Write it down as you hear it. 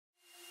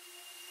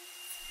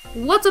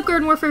What's up,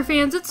 Garden Warfare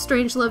fans? It's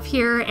strangeLuv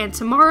here, and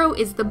tomorrow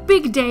is the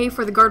big day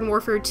for the Garden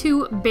Warfare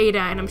 2 beta,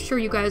 and I'm sure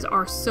you guys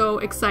are so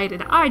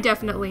excited. I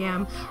definitely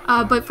am.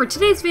 But for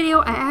today's video,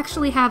 I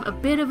actually have a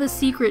bit of a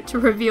secret to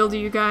reveal to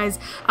you guys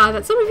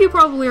that some of you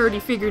probably already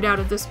figured out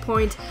at this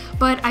point,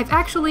 but I've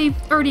actually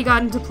already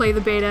gotten to play the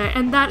beta,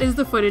 and that is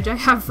the footage I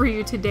have for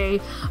you today.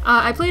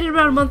 I played it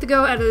about a month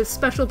ago at a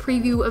special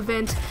preview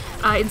event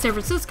in San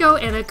Francisco,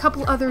 and a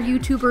couple other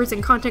YouTubers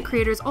and content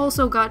creators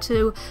also got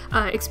to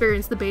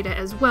experience the beta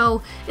as well.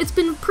 It's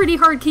been pretty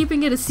hard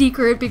keeping it a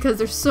secret because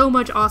there's so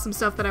much awesome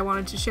stuff that I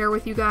wanted to share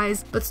with you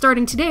guys, but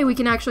starting today we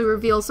can actually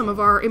reveal some of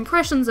our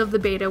impressions of the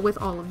beta with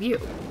all of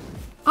you.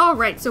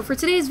 Alright, so for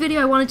today's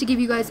video I wanted to give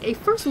you guys a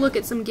first look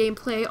at some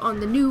gameplay on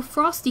the new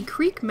Frosty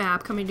Creek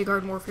map coming to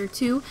Garden Warfare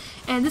 2,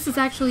 and this is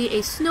actually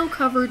a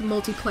snow-covered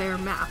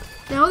multiplayer map.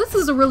 Now, this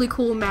is a really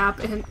cool map,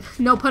 and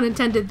no pun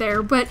intended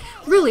there, but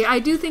really, I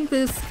do think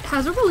this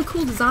has a really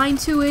cool design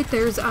to it.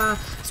 There's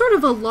sort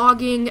of a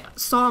logging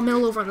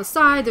sawmill over on the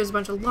side, there's a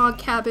bunch of log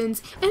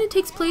cabins, and it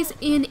takes place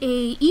in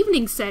a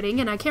evening setting,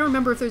 and I can't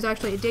remember if there's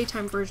actually a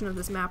daytime version of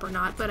this map or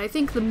not, but I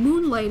think the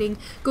moonlighting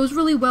goes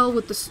really well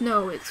with the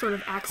snow. It sort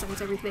of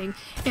accents everything.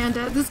 And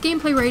this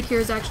gameplay right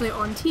here is actually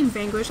on Team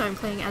Vanquish. I'm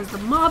playing as the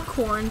Mob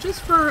Cob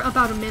just for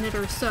about a minute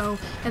or so,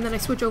 and then I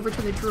switch over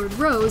to the Druid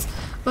Rose.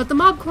 But the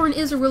Mob Cob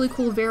is a really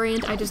cool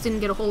variant. I just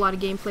didn't get a whole lot of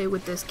gameplay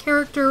with this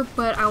character,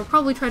 but I'll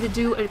probably try to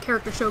do a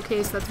character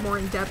showcase that's more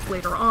in depth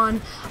later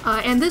on.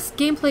 And this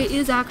gameplay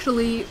is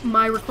actually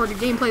my recorded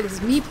gameplay. This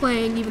is me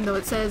playing, even though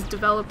it says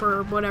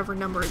developer, whatever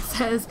number it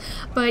says.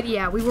 But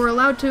yeah, we were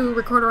allowed to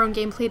record our own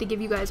gameplay to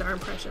give you guys our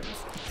impressions.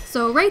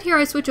 So right here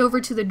I switch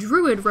over to the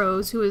Druid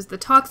Rose, who is the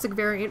toxic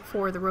variant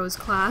for the Rose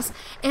class,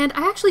 and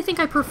I actually think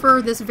I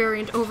prefer this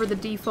variant over the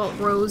default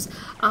Rose,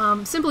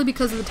 simply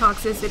because of the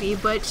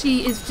toxicity, but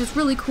she is just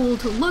really cool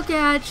to look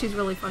at, she's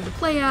really fun to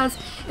play as,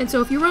 and so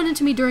if you run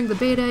into me during the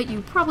beta,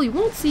 you probably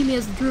won't see me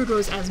as the Druid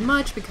Rose as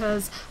much,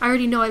 because I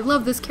already know I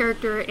love this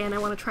character and I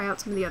want to try out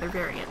some of the other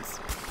variants.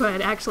 But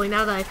actually,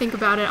 now that I think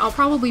about it, I'll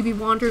probably be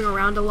wandering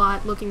around a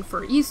lot looking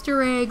for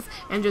Easter eggs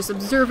and just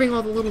observing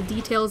all the little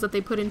details that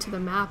they put into the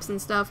maps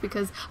and stuff,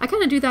 because I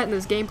kind of do that in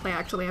this gameplay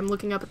actually. I'm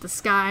looking up at the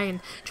sky and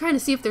trying to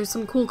see if there's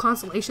some cool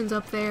constellations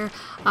up there.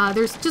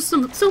 There's just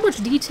so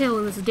much detail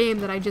in this game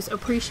that I just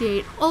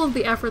appreciate all of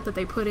the effort that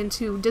they put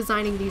into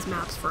designing these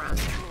maps for us.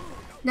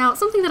 Now,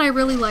 something that I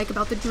really like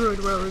about the Druid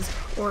Rose,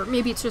 or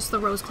maybe it's just the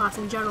Rose class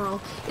in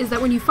general, is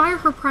that when you fire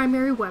her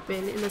primary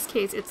weapon, in this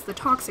case it's the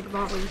toxic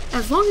volley,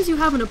 as long as you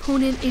have an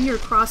opponent in your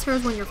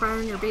crosshairs when you're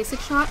firing your basic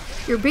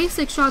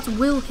shots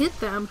will hit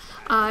them,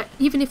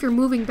 even if you're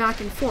moving back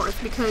and forth,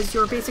 because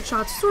your basic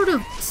shots sort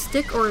of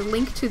stick or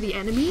link to the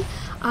enemy.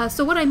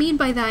 So what I mean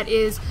by that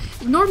is,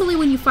 normally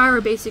when you fire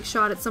a basic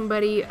shot at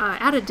somebody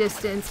at a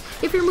distance,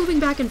 if you're moving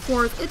back and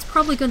forth, it's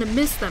probably going to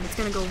miss them, it's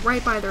going to go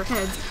right by their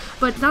heads,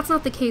 but that's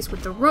not the case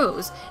with the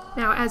Rose.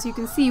 Now, as you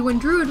can see, when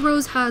Druid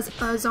Rose has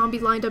a zombie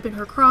lined up in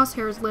her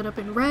crosshairs lit up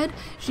in red,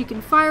 she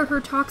can fire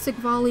her toxic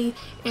volley,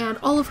 and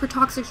all of her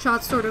toxic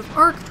shots sort of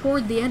arc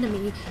toward the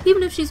enemy,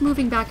 even if she's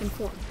moving back and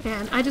forth,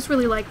 and I just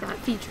really like that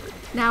feature.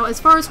 Now, as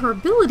far as her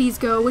abilities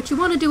go, what you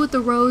want to do with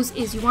the Rose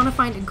is you want to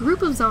find a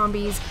group of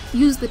zombies,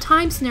 use the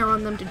time snare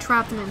on them to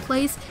trap them in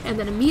place, and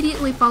then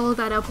immediately follow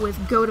that up with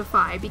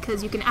Goatify,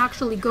 because you can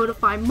actually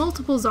Goatify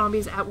multiple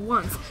zombies at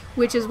once,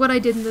 which is what I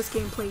did in this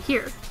gameplay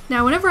here.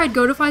 Now, whenever I'd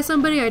Goatify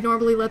somebody, I'd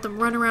normally let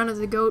them run around as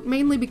a goat,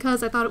 mainly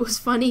because I thought it was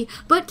funny,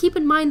 but keep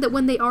in mind that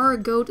when they are a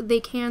goat, they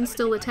can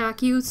still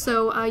attack you,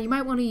 so you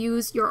might want to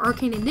use your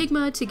Arcane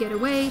Enigma to get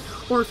away,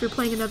 or if you're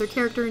playing another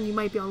character and you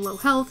might be on low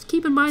health,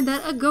 keep in mind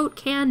that a goat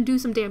can do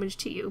some damage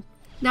to you.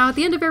 Now, at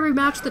the end of every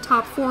match, the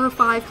top 4 or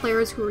 5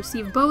 players who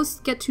receive boasts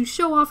get to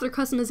show off their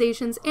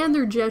customizations and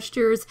their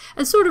gestures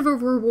as sort of a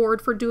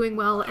reward for doing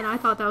well, and I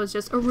thought that was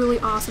just a really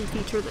awesome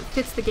feature that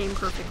fits the game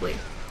perfectly.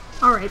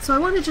 Alright, so I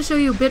wanted to show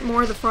you a bit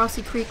more of the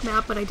Frosty Creek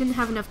map, but I didn't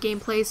have enough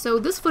gameplay, so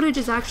this footage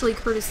is actually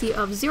courtesy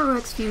of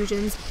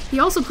ZeroxFusionz. He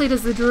also played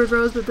as the Druid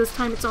Rose, but this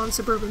time it's on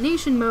Suburban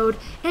Nation mode,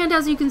 and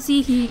as you can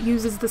see, he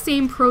uses the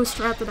same pro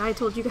strat that I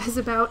told you guys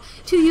about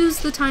to use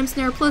the time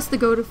snare plus the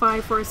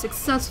Goatify for a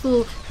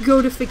successful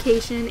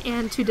goatification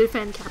and to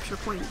defend capture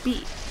point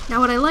B. Now,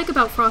 what I like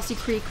about Frosty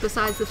Creek,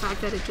 besides the fact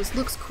that it just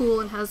looks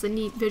cool and has a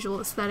neat visual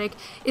aesthetic,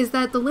 is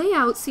that the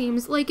layout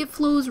seems like it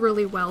flows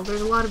really well.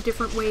 There's a lot of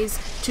different ways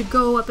to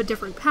go up a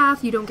different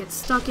path, you don't get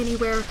stuck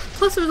anywhere,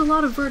 plus there's a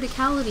lot of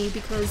verticality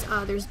because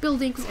there's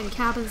buildings and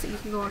cabins that you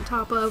can go on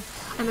top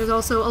of, and there's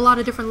also a lot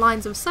of different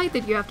lines of sight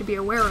that you have to be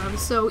aware of,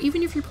 so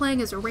even if you're playing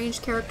as a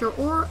ranged character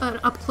or an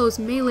up-close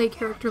melee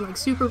character like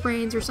Super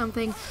Brains or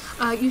something,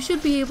 you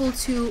should be able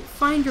to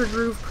find your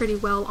groove pretty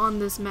well on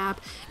this map,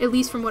 at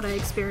least from what I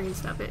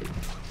experienced of it.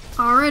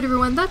 Alright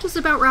everyone, that just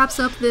about wraps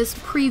up this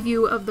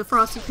preview of the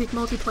Frosty Creek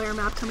multiplayer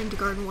map coming to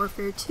Garden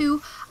Warfare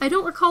 2. I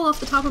don't recall off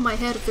the top of my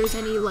head if there's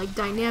any like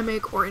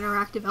dynamic or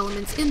interactive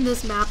elements in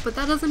this map, but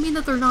that doesn't mean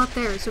that they're not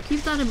there, so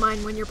keep that in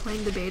mind when you're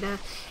playing the beta.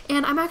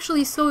 And I'm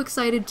actually so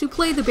excited to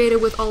play the beta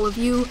with all of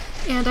you,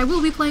 and I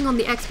will be playing on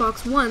the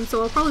Xbox One,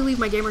 so I'll probably leave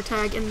my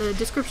gamertag in the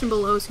description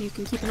below so you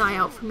can keep an eye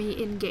out for me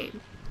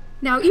in-game.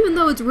 Now, even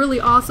though it's really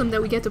awesome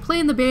that we get to play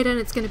in the beta and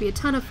it's going to be a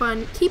ton of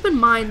fun, keep in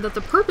mind that the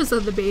purpose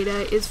of the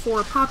beta is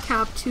for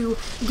PopCap to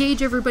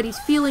gauge everybody's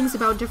feelings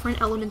about different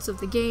elements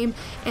of the game,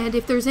 and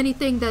if there's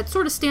anything that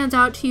sort of stands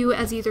out to you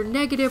as either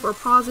negative or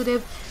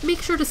positive,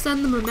 make sure to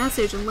send them a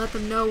message and let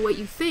them know what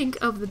you think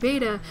of the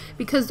beta,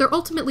 because they're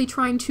ultimately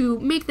trying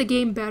to make the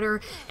game better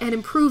and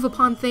improve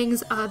upon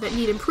things that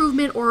need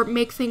improvement or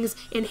make things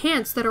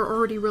enhanced that are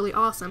already really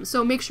awesome.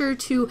 So make sure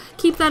to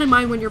keep that in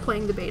mind when you're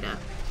playing the beta.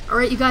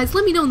 Alright you guys,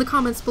 let me know in the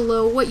comments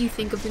below what you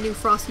think of the new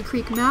Frosty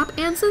Creek map,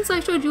 and since I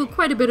showed you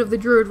quite a bit of the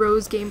Druid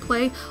Rose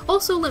gameplay,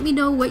 also let me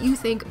know what you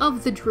think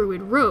of the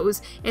Druid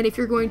Rose, and if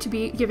you're going to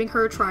be giving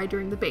her a try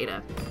during the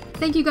beta.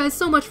 Thank you guys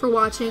so much for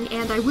watching,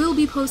 and I will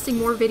be posting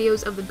more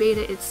videos of the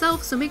beta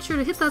itself, so make sure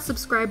to hit that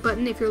subscribe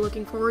button if you're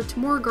looking forward to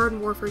more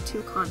Garden Warfare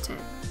 2 content.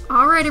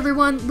 Alright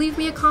everyone, leave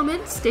me a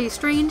comment, stay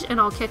strange, and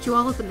I'll catch you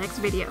all at the next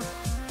video.